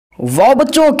वाह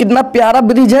बच्चों, कितना प्यारा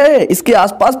ब्रिज है। इसके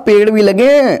आसपास पेड़ भी लगे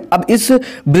हैं। अब इस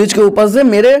ब्रिज के ऊपर से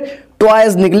मेरे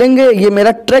टॉयज निकलेंगे। ये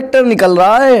मेरा ट्रैक्टर निकल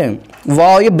रहा है।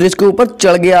 वाह, ये ब्रिज के ऊपर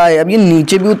चढ़ गया है। अब ये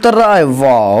नीचे भी उतर रहा है।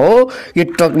 वाह, ये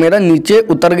ट्रक मेरा नीचे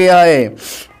उतर गया है।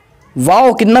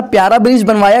 वाह, कितना प्यारा ब्रिज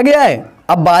बनवाया गया है।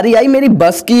 अब बारी आई मेरी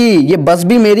बस की। ये बस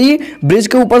भी मेरी ब्रिज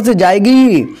के ऊपर से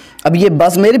जाएगी। अब ये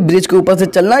बस मेरी ब्रिज के ऊपर से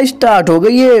चलना स्टार्ट हो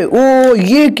गई है। ओ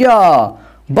ये क्या,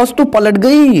 बस तो पलट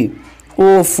गई।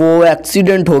 ओफो,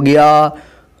 एक्सीडेंट हो गया।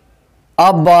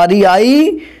 अब बारी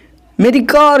आई मेरी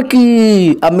कार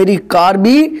की। अब मेरी कार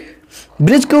भी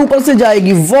ब्रिज के ऊपर से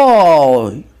जाएगी।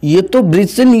 वाह, ये तो ब्रिज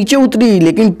से नीचे उतरी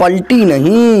लेकिन पलटी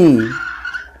नहीं।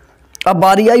 अब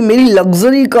बारी आई मेरी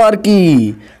लग्जरी कार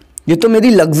की। ये तो मेरी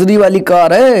लग्जरी वाली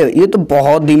कार है। ये तो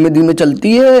बहुत धीमे धीमे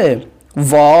चलती है।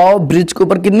 वाह, ब्रिज के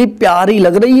ऊपर कितनी प्यारी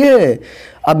लग रही है।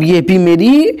 अब ये भी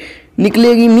मेरी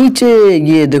निकलेगी नीचे।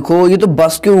 ये देखो, ये तो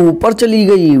बस के ऊपर चली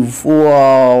गई।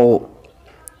 वाह,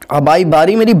 अब आई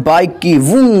बारी मेरी बाइक की।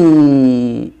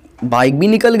 वूं, बाइक भी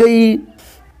निकल गई।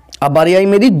 अब बारी आई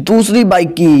मेरी दूसरी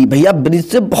बाइक की। भैया, ब्रिज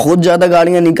से बहुत ज़्यादा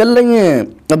गाड़ियाँ निकल रही हैं।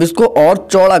 अब इसको और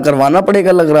चौड़ा करवाना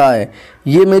पड़ेगा लग रहा है।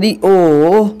 ये मेरी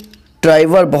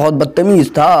ड्राइवर बहुत बदतमीज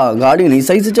था, गाड़ी नहीं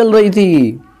सही से चल रही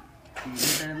थी।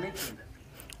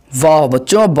 वाह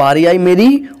बच्चों, बारी आई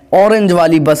मेरी ऑरेंज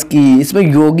वाली बस की। इसमें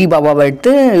योगी बाबा बैठते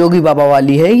हैं, योगी बाबा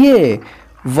वाली है ये।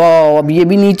 वाह, अब ये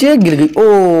भी नीचे गिर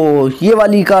गई। ये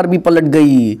वाली कार भी पलट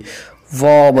गई।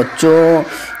 वाह बच्चों,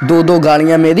 दो दो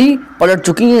गाड़ियां मेरी पलट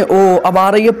चुकी हैं। अब आ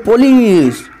रही है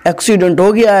पुलिस। एक्सीडेंट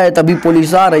हो गया है तभी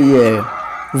पुलिस आ रही है।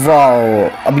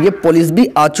 वाह, अब ये पुलिस भी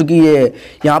आ चुकी है।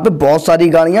 यहाँ पे बहुत सारी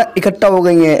गाड़ियाँ इकट्ठा हो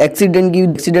गई हैं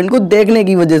एक्सीडेंट को देखने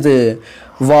की वजह से।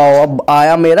 वाह, अब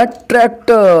आया मेरा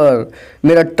ट्रैक्टर।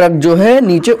 मेरा ट्रक जो है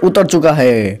नीचे उतर चुका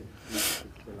है।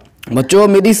 बच्चों,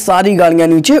 मेरी सारी गाड़ियाँ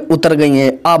नीचे उतर गई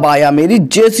हैं। अब आया मेरी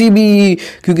जेसीबी,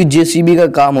 क्योंकि जेसीबी का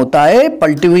काम होता है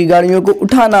पलटी हुई गाड़ियों को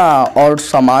उठाना और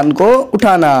सामान को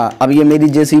उठाना। अब ये मेरी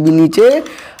जेसीबी नीचे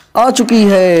आ चुकी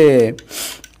है।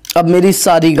 अब मेरी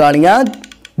सारी गाड़ियाँ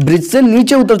ब्रिज से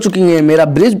नीचे उतर चुकी हैं। मेरा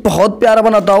ब्रिज बहुत प्यारा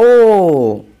बना था।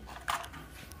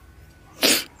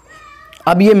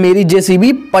 अब ये मेरी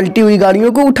जेसीबी पलटी हुई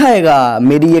गाड़ियों को उठाएगा।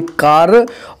 मेरी एक कार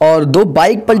और दो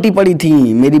बाइक पलटी पड़ी थी।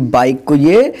 मेरी बाइक को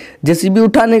ये जेसीबी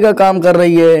उठाने का काम कर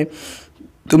रही है,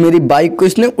 तो मेरी बाइक को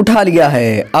इसने उठा लिया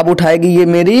है। अब उठाएगी ये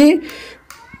मेरी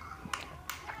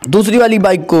दूसरी वाली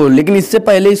बाइक को, लेकिन इससे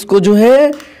पहले इसको जो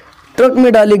है ट्रक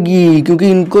में डालेगी,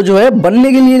 क्योंकि इनको जो है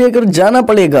बनने के लिए लेकर जाना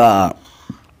पड़ेगा।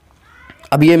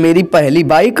 अब ये मेरी पहली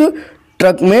बाइक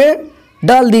ट्रक में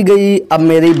डाल दी गई। अब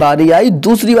मेरी बारी आई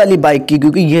दूसरी वाली बाइक की,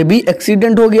 क्योंकि ये भी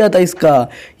एक्सीडेंट हो गया था इसका,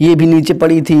 ये भी नीचे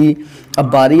पड़ी थी। अब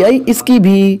बारी आई इसकी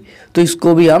भी, तो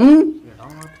इसको भी हम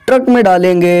ट्रक में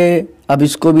डालेंगे। अब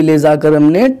इसको भी ले जाकर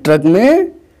हमने ट्रक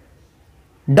में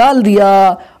डाल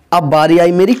दिया। अब बारी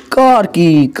आई मेरी कार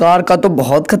की। कार का तो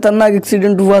बहुत खतरनाक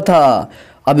एक्सीडेंट हुआ था।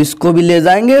 अब इसको भी ले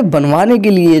जाएंगे बनवाने के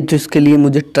लिए, तो इसके लिए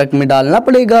मुझे ट्रक में डालना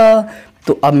पड़ेगा।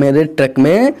 तो अब मेरे ट्रक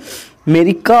में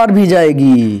मेरी कार भी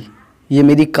जाएगी। ये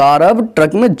मेरी कार अब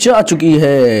ट्रक में जा चुकी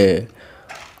है।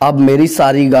 अब मेरी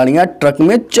सारी गाड़ियां ट्रक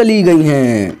में चली गई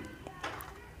हैं।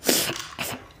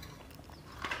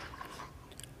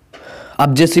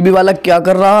 अब जेसीबी वाला क्या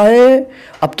कर रहा है?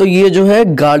 अब तो ये जो है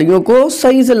गाड़ियों को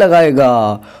सही से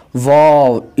लगाएगा।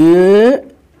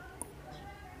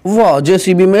 वाह,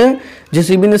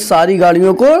 जेसीबी ने सारी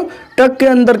गाड़ियों को ट्रक के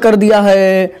अंदर कर दिया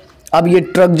है। अब ये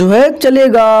ट्रक जो है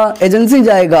चलेगा, एजेंसी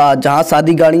जाएगा जहाँ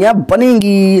सारी गाड़ियाँ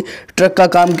बनेंगी। ट्रक का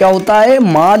काम क्या होता है?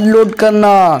 माल लोड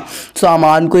करना,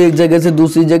 सामान को एक जगह से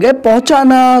दूसरी जगह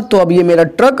पहुँचाना। तो अब ये मेरा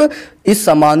ट्रक इस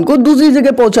सामान को दूसरी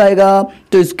जगह पहुँचाएगा,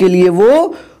 तो इसके लिए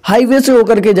वो हाईवे से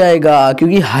होकर के जाएगा,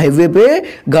 क्योंकि हाईवे पे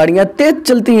गाड़ियाँ तेज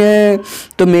चलती हैं।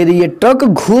 तो मेरी ये ट्रक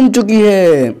घूम चुकी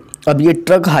है। अब ये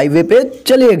ट्रक हाईवे पे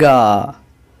चलेगा।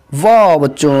 वाह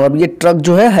बच्चों, अब ये ट्रक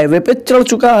जो है हाईवे पे चढ़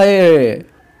चुका है।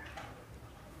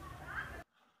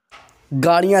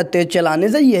 गाड़ियाँ तेज चलाने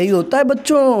से यही होता है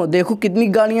बच्चों। देखो कितनी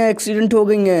गाड़ियाँ एक्सीडेंट हो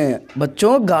गई हैं।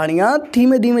 बच्चों, गाड़ियाँ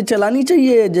धीमे धीमे चलानी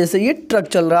चाहिए, जैसे ये ट्रक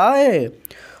चल रहा है।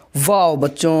 वाह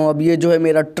बच्चों, अब ये जो है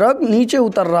मेरा ट्रक नीचे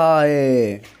उतर रहा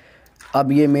है।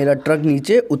 अब ये मेरा ट्रक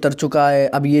नीचे उतर चुका है।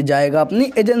 अब ये जाएगा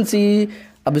अपनी एजेंसी।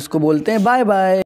 अब इसको बोलते हैं बाय बाय।